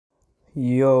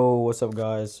Yo, what's up,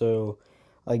 guys? So,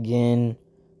 again,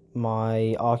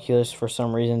 my Oculus for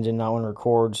some reason did not want to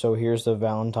record, so here's the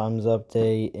Valentine's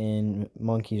update in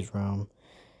Monkey's Realm.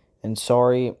 And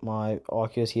sorry, my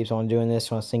Oculus keeps on doing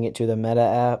this when I sync it to the Meta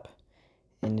app,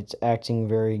 and it's acting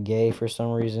very gay for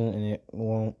some reason, and it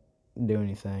won't do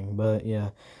anything. But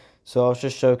yeah, so I was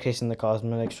just showcasing the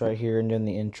cosmetics right here and doing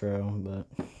the intro.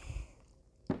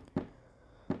 But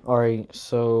alright,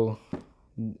 so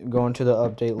going to the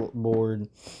update board.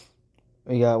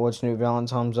 We got what's new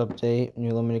Valentine's update, new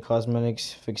limited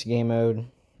cosmetics, fixed game mode,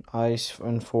 ice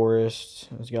and forest.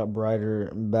 It's got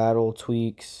brighter battle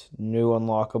tweaks, new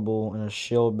unlockable, and a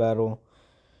shield battle,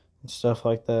 and stuff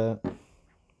like that.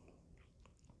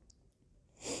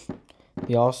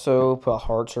 They also put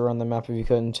hearts around the map if you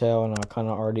couldn't tell, and I kind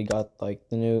of already got like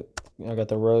I got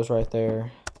the rose right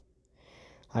there.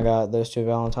 I got those two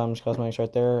Valentine's cosmetics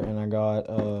right there, and I got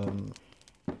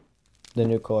the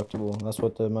new collectible. That's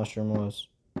what the mushroom was.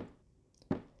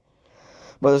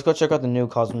 But let's go check out the new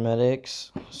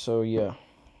cosmetics. So yeah,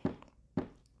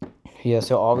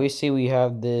 so obviously we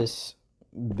have this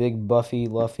big buffy,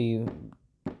 luffy,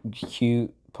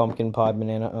 cute pumpkin pie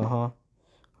banana.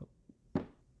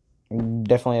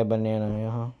 Definitely a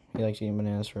banana. He likes eating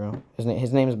bananas for real.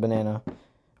 His name is Banana.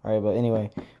 All right, but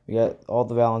anyway, we got all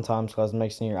the Valentine's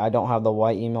cosmetics in here. I don't have the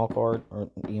white email card or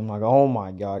email. Oh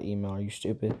my god, email! Are you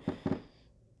stupid?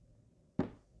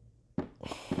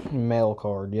 Mail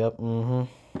card. Yep.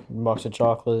 Box of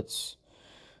chocolates.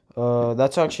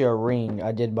 That's actually a ring.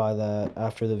 I did buy that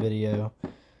after the video.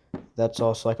 That's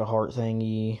also like a heart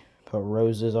thingy. Put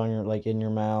roses on your, like, in your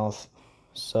mouth.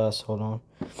 Sus, hold on.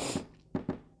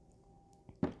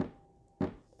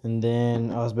 And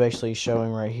then I was basically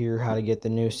showing right here how to get the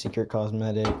new secret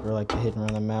cosmetic, or like the hidden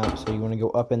around the map. So you want to go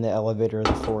up in the elevator of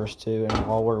the forest too. And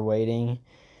while we're waiting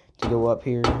to go up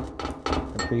here,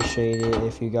 appreciate it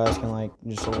if you guys can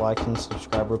just like and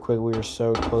subscribe real quick. We are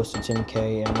so close to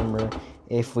 10K. And remember,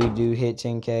 if we do hit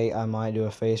 10K, I might do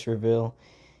a face reveal.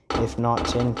 If not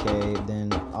 10K,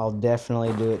 then I'll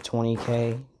definitely do it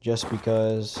 20K, just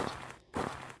because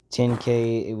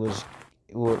 10K,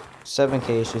 well, 7K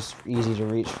is just easy to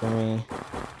reach for me.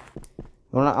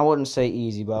 Well, I wouldn't say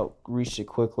easy, but I reached it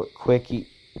quick.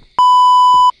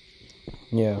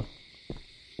 Yeah,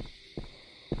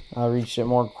 I reached it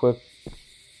more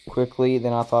quickly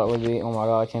than I thought it would be. Oh my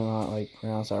god, I cannot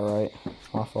pronounce that right.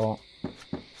 It's my fault.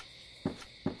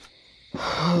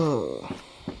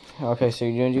 Okay, so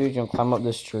you're gonna climb up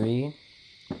this tree,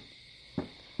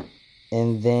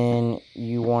 and then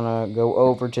you wanna go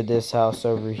over to this house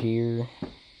over here.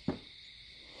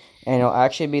 And it'll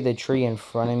actually be the tree in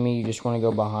front of me. You just want to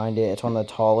go behind it. It's on the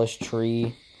tallest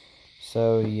tree.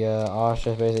 So yeah, I was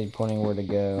just basically pointing where to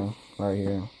go. Right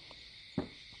here.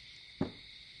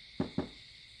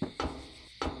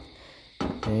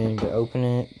 And you open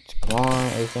it. Come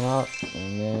on, open up.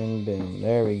 And then boom.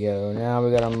 There we go. Now we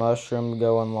got a mushroom to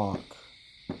go unlock.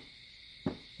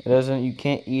 You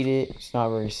can't eat it. It's not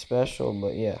very special,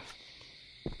 but yeah.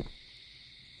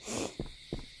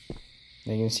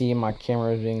 You can see my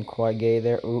camera is being quite gay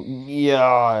there. Ooh,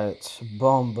 yeah, it's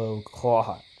Bumbo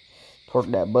Clot. Torque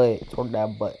that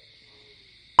butt.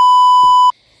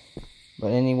 But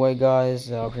anyway, guys,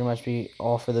 that'll pretty much be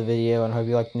all for the video, and I hope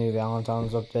you liked the new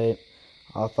Valentine's update.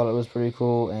 I thought it was pretty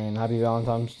cool, and happy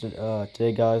Valentine's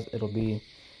today, guys.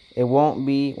 It won't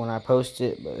be when I post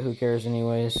it, but who cares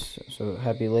anyways. So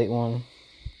happy late one.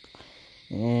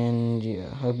 And yeah,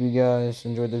 hope you guys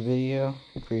enjoyed the video.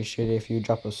 Appreciate it if you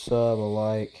drop a sub, a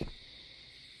like.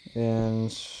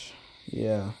 And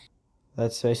yeah,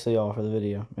 that's basically all for the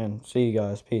video. And see you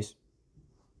guys. Peace.